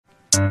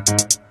Banger,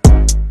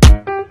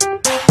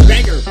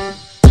 banger,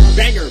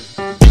 banger,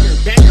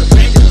 banger,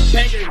 banger,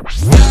 banger.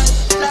 What's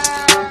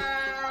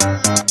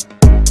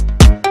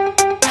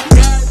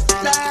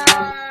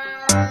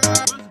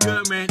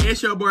good, man?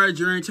 It's your boy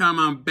Dream Time.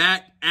 I'm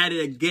back at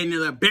it again.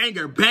 Another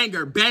banger,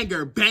 banger,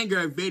 banger,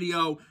 banger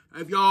video.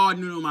 If y'all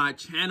new to my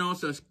channel,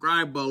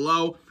 subscribe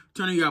below.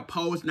 Turn on your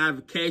post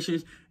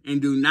notifications.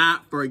 And do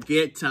not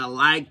forget to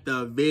like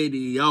the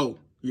video.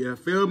 You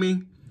feel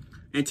me?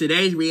 In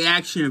today's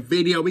reaction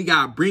video, we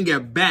got Bring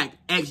It Back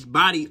X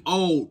Body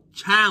Old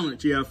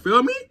Challenge. You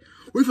feel me?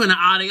 We finna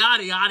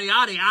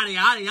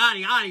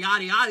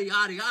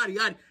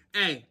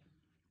Hey,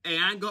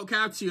 I ain't gonna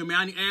cap to you, man.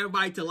 I need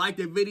everybody to like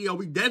the video.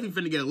 We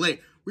definitely finna get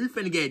lit. We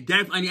finna get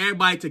I need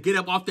everybody to get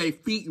up off their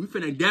feet. We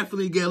finna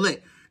definitely get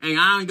lit. And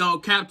I ain't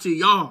gonna cap to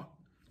y'all.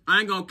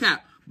 I ain't gonna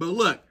cap. But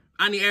look,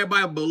 I need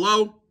everybody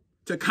below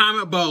to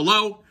comment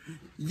below.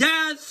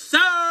 Yes, sir.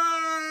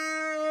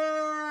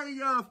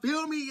 You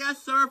feel me?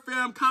 Yes, sir,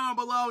 fam. Comment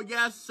below.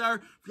 Yes, sir.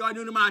 If y'all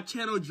new to my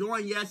channel,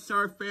 join. Yes,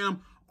 sir,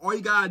 fam. All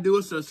you gotta do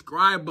is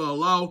subscribe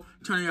below,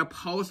 turn on your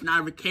post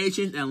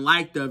notifications, and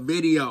like the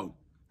video.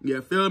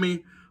 You feel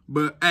me?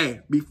 But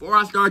hey, before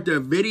I start the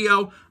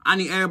video, I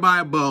need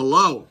everybody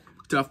below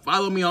to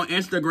follow me on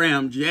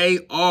Instagram,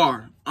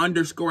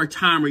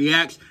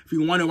 JR_TimeReacts. If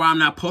you wonder why I'm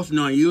not posting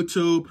on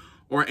YouTube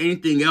or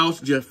anything else,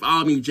 just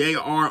follow me,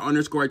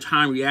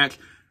 JR_TimeReacts.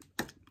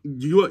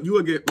 You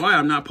will get why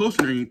I'm not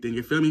posting or anything,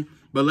 you feel me?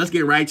 But let's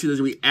get right to this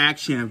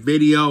reaction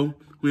video.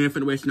 We ain't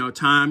finna waste no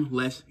time.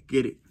 Let's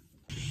get it.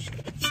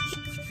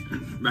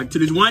 Back to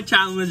this one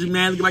challenge,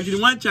 man. Let's get back to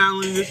this one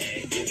challenge.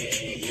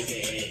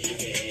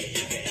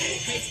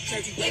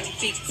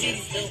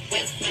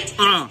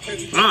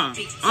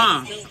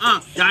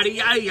 Yaddy,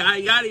 yaddy,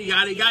 yaddy, yaddy,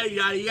 yaddy, yaddy,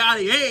 yaddy,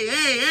 yaddy. Hey,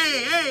 hey,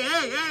 hey, hey,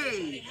 hey,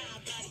 hey.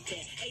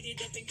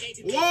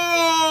 Whoa,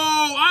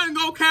 I ain't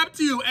gonna cap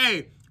to you.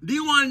 Hey,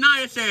 D1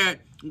 Naya said,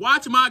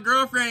 watch my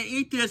girlfriend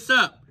eat this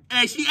up.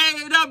 Hey, she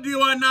ate it up,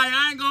 D1 Naya.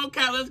 I ain't gonna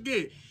cap. Let's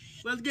get it.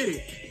 Let's get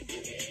it.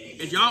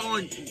 Is y'all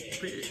on?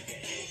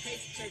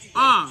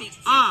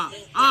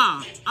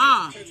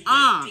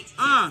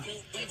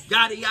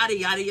 Yaddy, yaddy,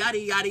 yaddy,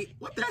 yaddy, yaddy.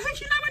 What the heck?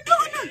 She never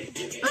doing that.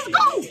 Let's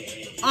go.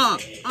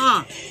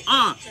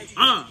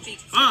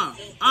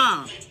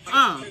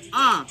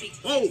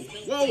 Whoa,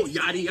 whoa,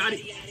 yaddy, yaddy.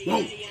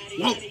 Whoa,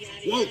 whoa,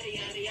 whoa.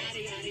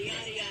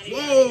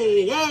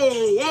 Whoa, whoa,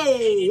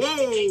 whoa,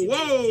 whoa,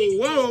 whoa,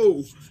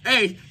 whoa.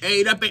 Hey,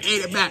 ate up and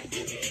ate it back.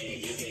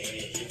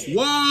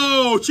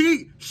 Whoa,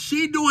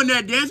 she doing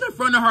that dance in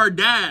front of her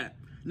dad.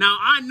 Now,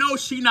 I know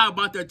she not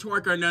about to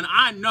twerk or nothing.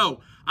 I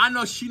know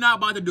she not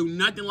about to do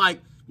nothing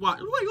like, watch,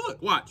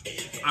 look, watch.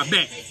 I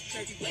bet.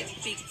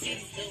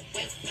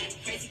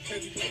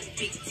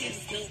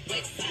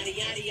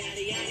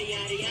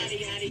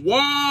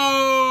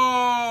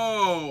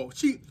 Whoa,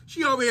 she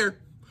over here.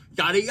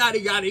 Yaddy,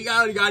 yaddy, yaddy,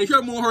 yaddy, yaddy. She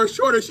moving her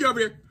shoulders. She over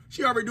here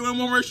doing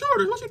one of her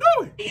shoulders. What's she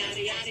doing?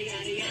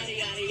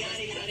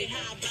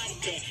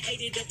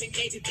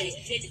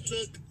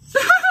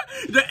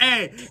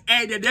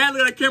 Hey, the dad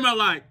look at the camera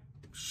like,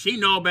 she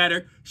know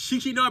better.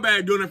 She know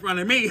better doing it in front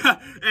of me.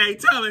 Hey,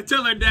 tell her,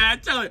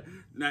 dad, tell her.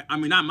 I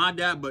mean, not my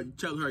dad, but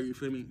tell her, you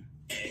feel me?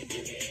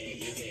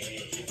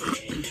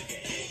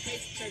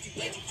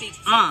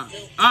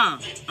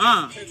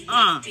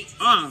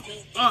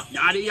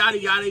 Yaddy, yaddy,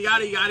 yaddy,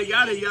 yaddy, yaddy,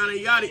 yaddy,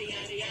 yaddy, yaddy.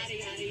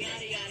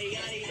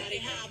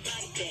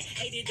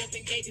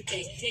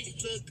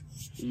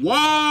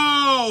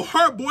 Whoa,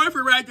 her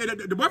boyfriend right there.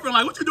 The boyfriend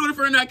like, what you doing in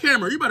front of that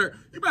camera? You better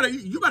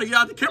get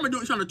out the camera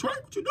doing trying to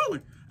twerk. What you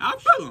doing? I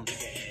feel him.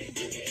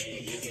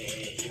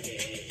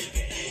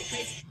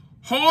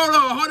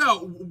 Hold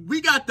on.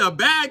 We got the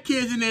bad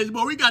kids in this,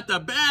 boy. We got the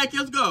bad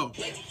kids. Let's go.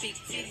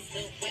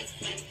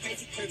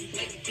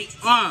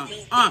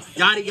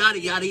 Yaddy,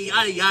 yaddy, yaddy,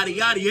 yaddy, yaddy,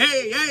 yaddy.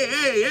 Hey, hey,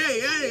 hey,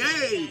 hey, hey,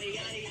 hey.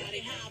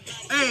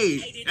 Hey,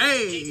 hey,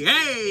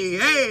 hey,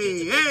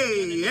 hey,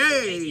 hey,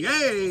 hey,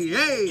 hey,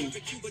 hey.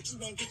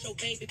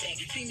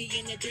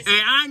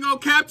 Hey, I ain't gonna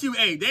cap you.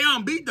 Hey, they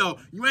on beat though.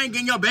 You ain't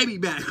getting your baby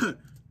back.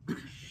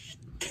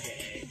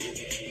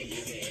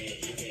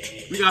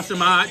 We got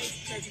some odds.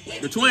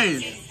 The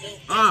twins.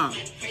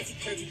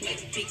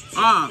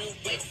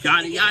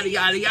 Yaddy, yaddy,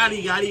 yaddy,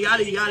 yaddy, yaddy,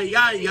 yaddy, yaddy,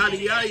 yaddy,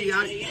 yaddy, yaddy,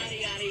 yaddy.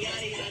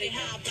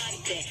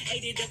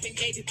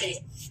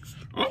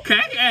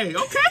 Okay, hey,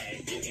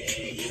 okay.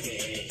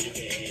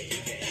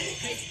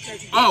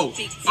 Oh.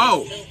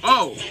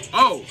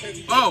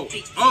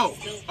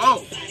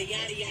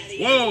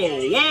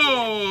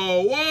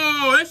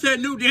 Whoa. That's that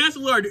new dance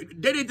alert.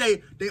 They did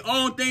they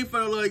own thing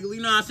for, like, you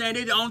know what I'm saying?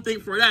 They did their own thing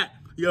for that.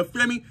 You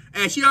feel me?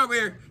 And she over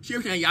here, she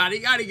was saying yada,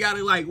 yada,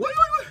 yada, like, what?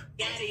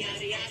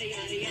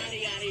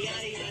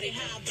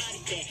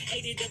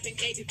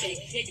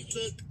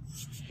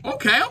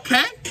 Okay.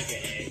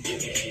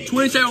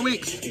 27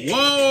 weeks.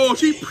 Whoa,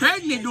 she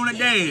pregnant doing a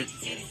dance.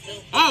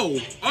 Oh.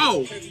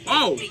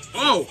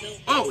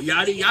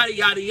 Yada, yada,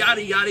 yada, yada,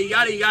 yada, yada,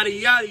 yada,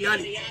 yada,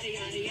 yada.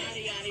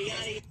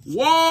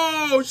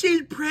 Whoa,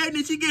 she's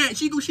pregnant. She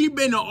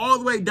been all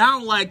the way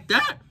down like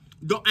that.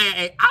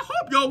 Hey, I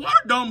hope your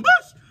water don't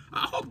bust.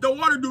 I hope the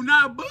water do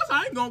not bust.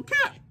 I ain't gonna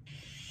cap.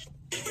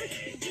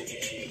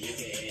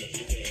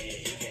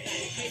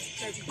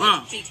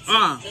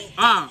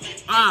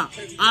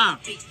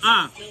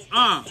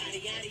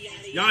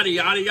 Yada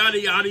yada yada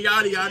yada yada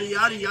yada yada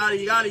yada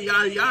yada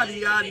yada yada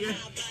yada.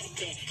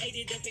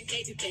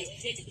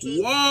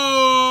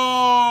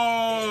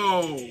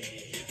 Whoa!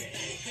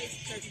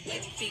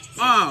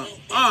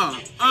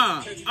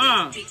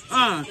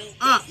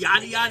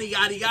 Yada yada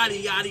yada yada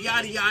yada yada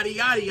yada yada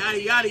yada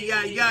yada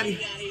yada yada.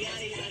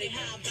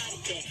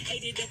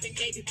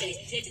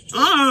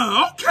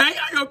 Okay,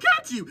 I gonna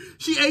catch you.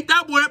 She ate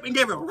that boy up and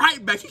gave it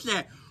right back. She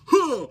said,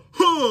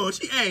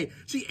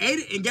 She ate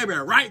it and gave it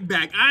right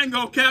back. I ain't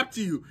gonna cap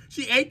to you.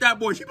 She ate that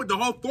boy. She put the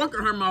whole fork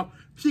in her mouth.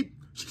 She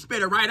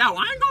spit it right out.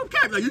 I ain't gonna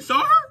cap. Like, you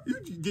saw her?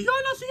 Did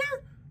y'all not see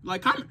her?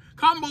 Like, comment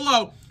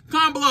below.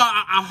 Comment below.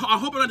 I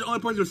hope I'm not the only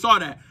person who saw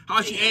that.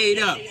 How she ate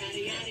it up.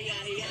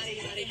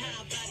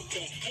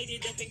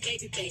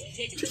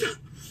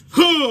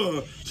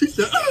 She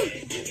said,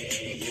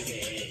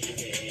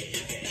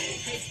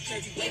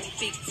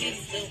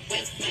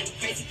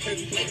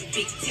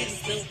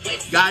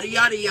 Yada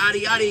yada yada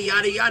yada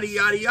yada yada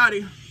yada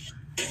yada.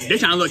 They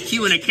trying to look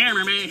cute in the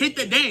camera, man. Hit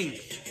the dance.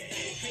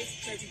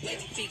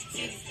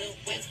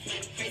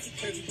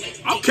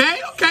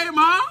 Okay,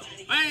 mom.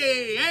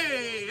 Hey.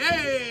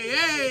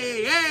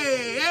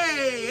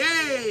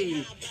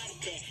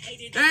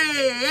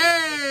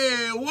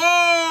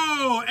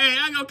 Whoa. Hey, I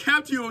ain't gonna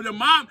cap to you. The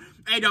mom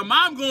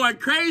going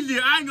crazy.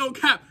 I ain't gonna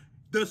cap.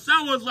 The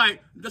son was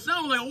like,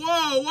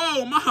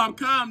 whoa, mom,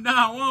 calm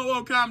down.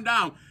 Whoa, calm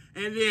down.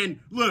 And then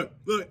look,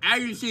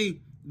 as you see,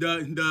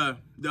 the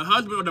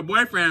husband or the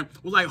boyfriend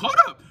was like, hold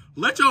up,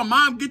 let your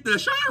mom get the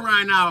shine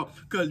right now,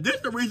 cause this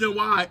the reason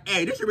why.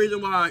 Hey, this the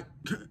reason why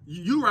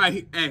you right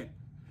here. Hey,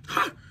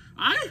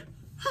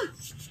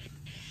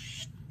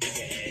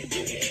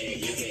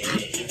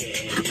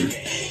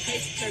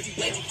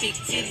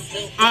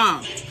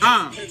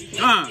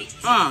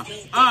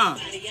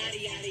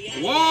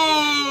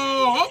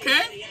 Whoa,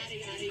 okay.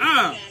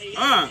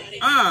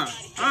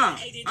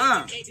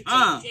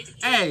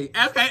 Hey,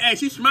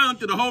 she's smiling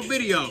through the whole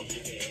video.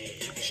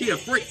 She a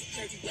freak.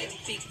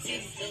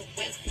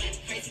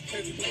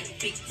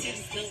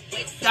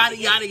 Yada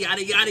yada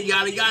yada yada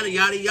yada yada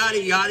yada yada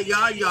yada yada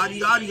yada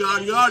yada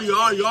yada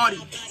yada yada.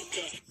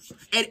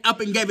 And up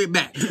and gave it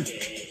back.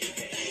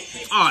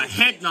 Oh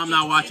heck no, I'm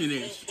not watching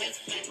this.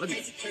 Look at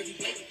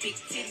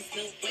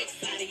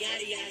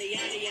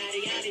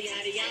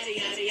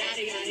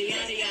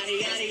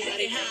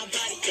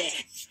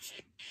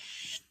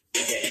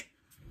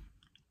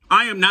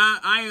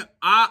I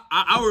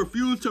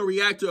refuse to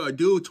react to a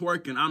dude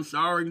twerking. I'm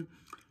sorry,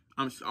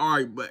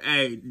 but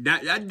hey,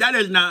 that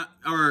is not,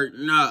 or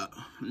no.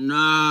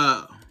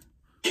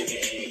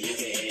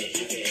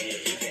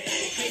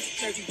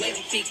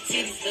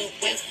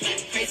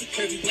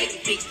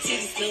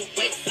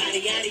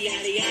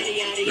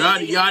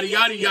 Yada yada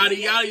yada yada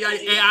yada yada.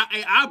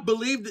 Hey, I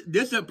believe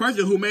this is a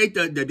person who made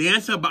the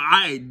dancer, but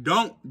I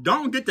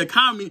don't get the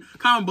comment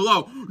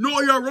below.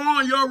 No, you're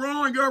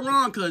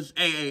wrong. Cause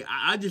hey,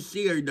 I just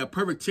see her the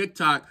perfect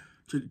TikTok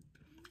to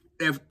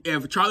if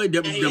Charlie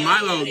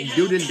DeMilo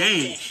do this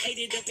dance.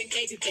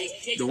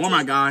 The oh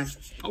my guy.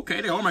 Okay,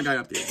 the oh my guy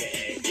up there.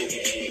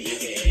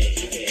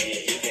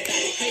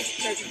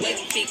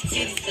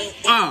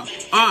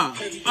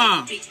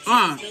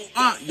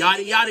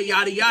 Yada yada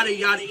yada yada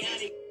yada.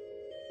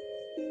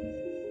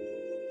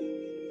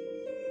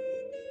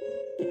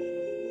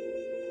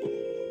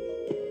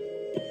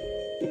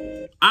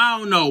 I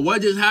don't know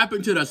what just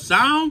happened to the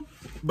sound,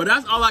 but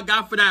that's all I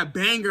got for that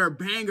banger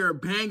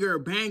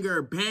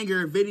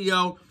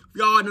video. If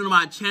y'all new to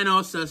my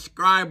channel,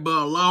 subscribe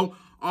below.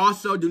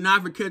 Also, do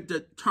not forget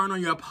to turn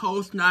on your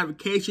post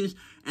notifications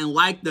and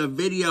like the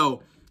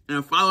video.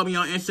 And follow me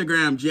on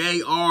Instagram,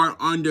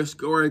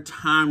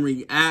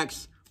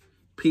 JR_TimeReacts.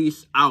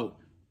 Peace out.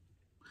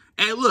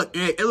 Hey, look.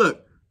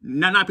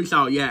 Not peace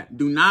out yet.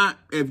 Do not,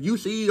 if you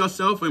see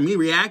yourself and me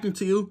reacting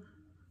to you,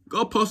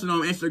 go post it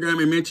on Instagram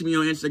and mention me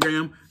on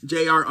Instagram,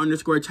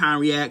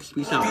 JR_TimeReacts.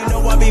 Peace out. You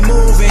know I be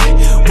moving,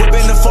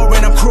 whipping the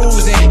foreign, I'm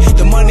cruising.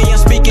 The money I'm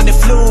speaking, the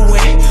fluid.